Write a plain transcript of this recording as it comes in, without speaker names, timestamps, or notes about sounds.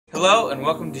Hello and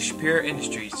welcome to Shapiro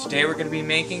Industries. Today we're going to be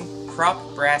making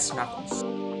prop brass knuckles.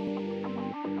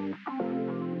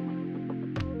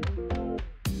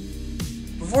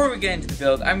 Before we get into the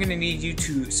build, I'm going to need you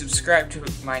to subscribe to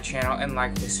my channel and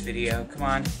like this video. Come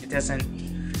on, it doesn't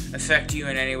affect you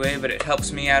in any way, but it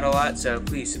helps me out a lot, so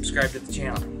please subscribe to the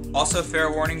channel. Also,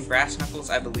 fair warning, brass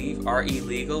knuckles I believe are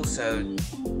illegal, so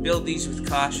build these with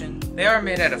caution. They are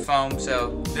made out of foam,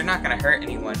 so they're not going to hurt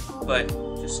anyone, but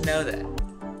just know that.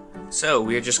 So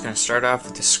we're just going to start off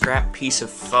with a scrap piece of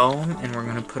foam, and we're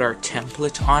going to put our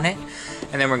template on it,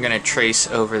 and then we're going to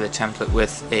trace over the template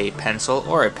with a pencil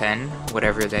or a pen,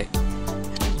 whatever that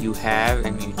you have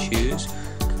and you choose.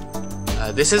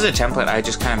 This is a template I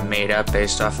just kind of made up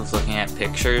based off of looking at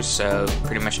pictures, so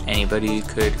pretty much anybody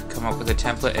could come up with a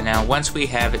template. And now once we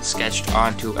have it sketched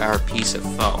onto our piece of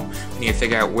foam, we need to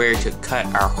figure out where to cut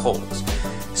our holes.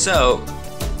 So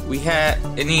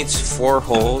it needs 4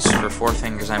 holes for 4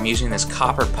 fingers. I'm using this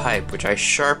copper pipe, which I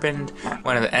sharpened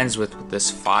one of the ends with this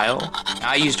file.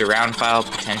 I used a round file,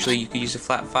 potentially you could use a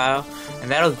flat file, and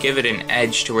that'll give it an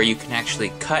edge to where you can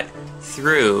actually cut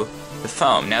through the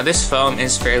foam. Now this foam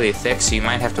is fairly thick, so you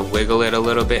might have to wiggle it a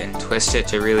little bit and twist it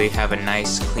to really have a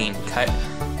nice clean cut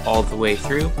all the way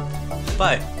through.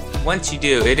 But once you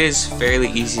do, it is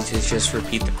fairly easy to just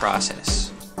repeat the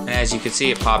process. And as you can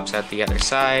see, it pops out the other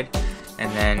side.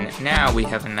 And then now we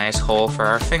have a nice hole for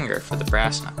our finger for the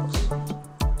brass knuckles.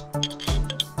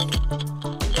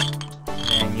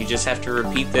 And you just have to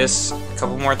repeat this a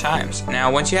couple more times.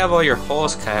 Now once you have all your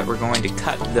holes cut, we're going to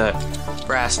cut the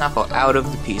brass knuckle out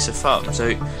of the piece of foam. So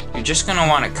you're just going to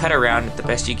want to cut around it the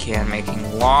best you can,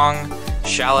 making long,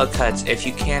 shallow cuts if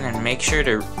you can, and make sure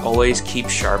to always keep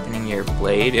sharpening your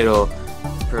blade. It'll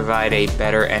provide a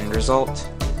better end result.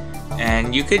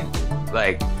 And you could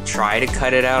try to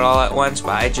cut it out all at once,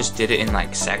 but I just did it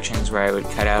in sections where I would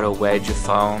cut out a wedge of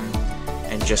foam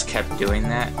and just kept doing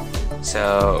that.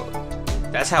 So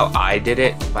that's how I did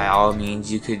it. By all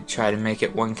means, you could try to make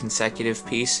it one consecutive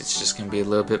piece. It's just going to be a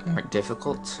little bit more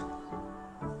difficult.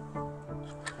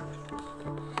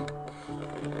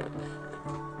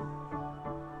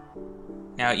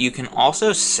 Now you can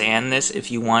also sand this if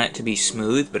you want it to be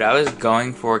smooth, but I was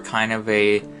going for kind of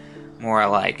a more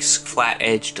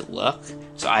flat-edged look,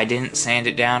 so I didn't sand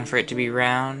it down for it to be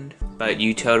round, but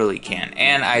you totally can.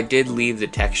 And I did leave the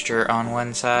texture on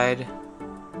one side.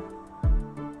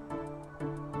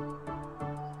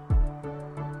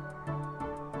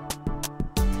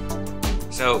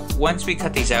 So once we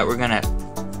cut these out, we're gonna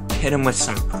hit them with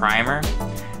some primer.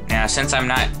 Now since I'm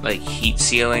not heat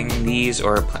sealing these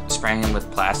or spraying them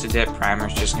with Plastidip, primer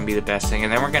is just gonna be the best thing.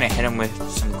 And then we're gonna hit them with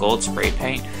some gold spray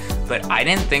paint. But I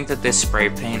didn't think that this spray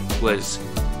paint was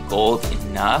gold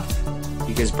enough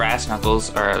because brass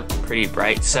knuckles are pretty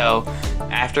bright. So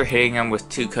after hitting them with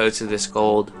 2 coats of this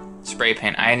gold spray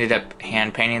paint, I ended up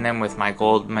hand painting them with my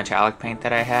gold metallic paint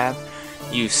that I have.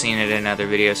 You've seen it in other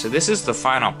videos. So this is the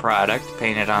final product,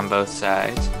 painted on both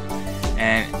sides.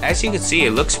 And as you can see,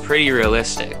 it looks pretty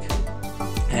realistic.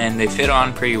 And they fit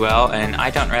on pretty well, and I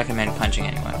don't recommend punching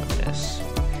anyone with this.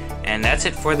 And that's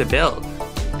it for the build.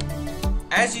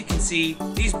 As you can see,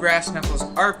 these brass knuckles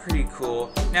are pretty cool.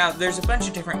 Now, there's a bunch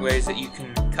of different ways that you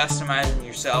can customize them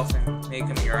yourself and make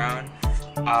them your own.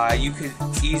 You could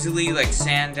easily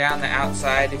sand down the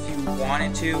outside if you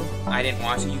wanted to. I didn't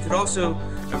want to. You could also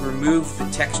remove the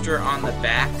texture on the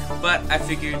back, but I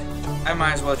figured I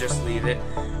might as well just leave it.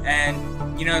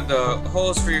 And you know, the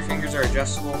holes for your fingers are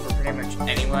adjustable for pretty much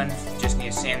anyone. You just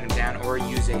need to sand them down or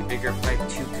use a bigger pipe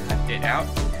to cut it out.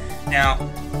 Now,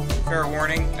 fair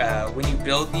warning, when you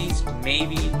build these,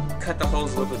 maybe cut the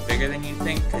holes a little bit bigger than you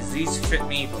think, because these fit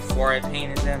me before I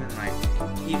painted them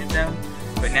and heated them,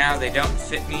 but now they don't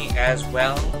fit me as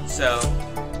well, so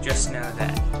just know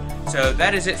that. So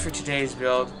that is it for today's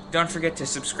build. Don't forget to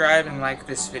subscribe and like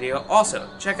this video. Also,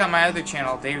 check out my other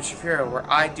channel, David Shapiro,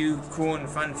 where I do cool and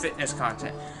fun fitness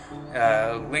content.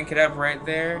 Link it up right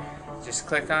there. Just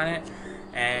click on it.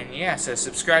 And yeah, so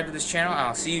subscribe to this channel.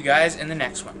 I'll see you guys in the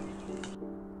next one.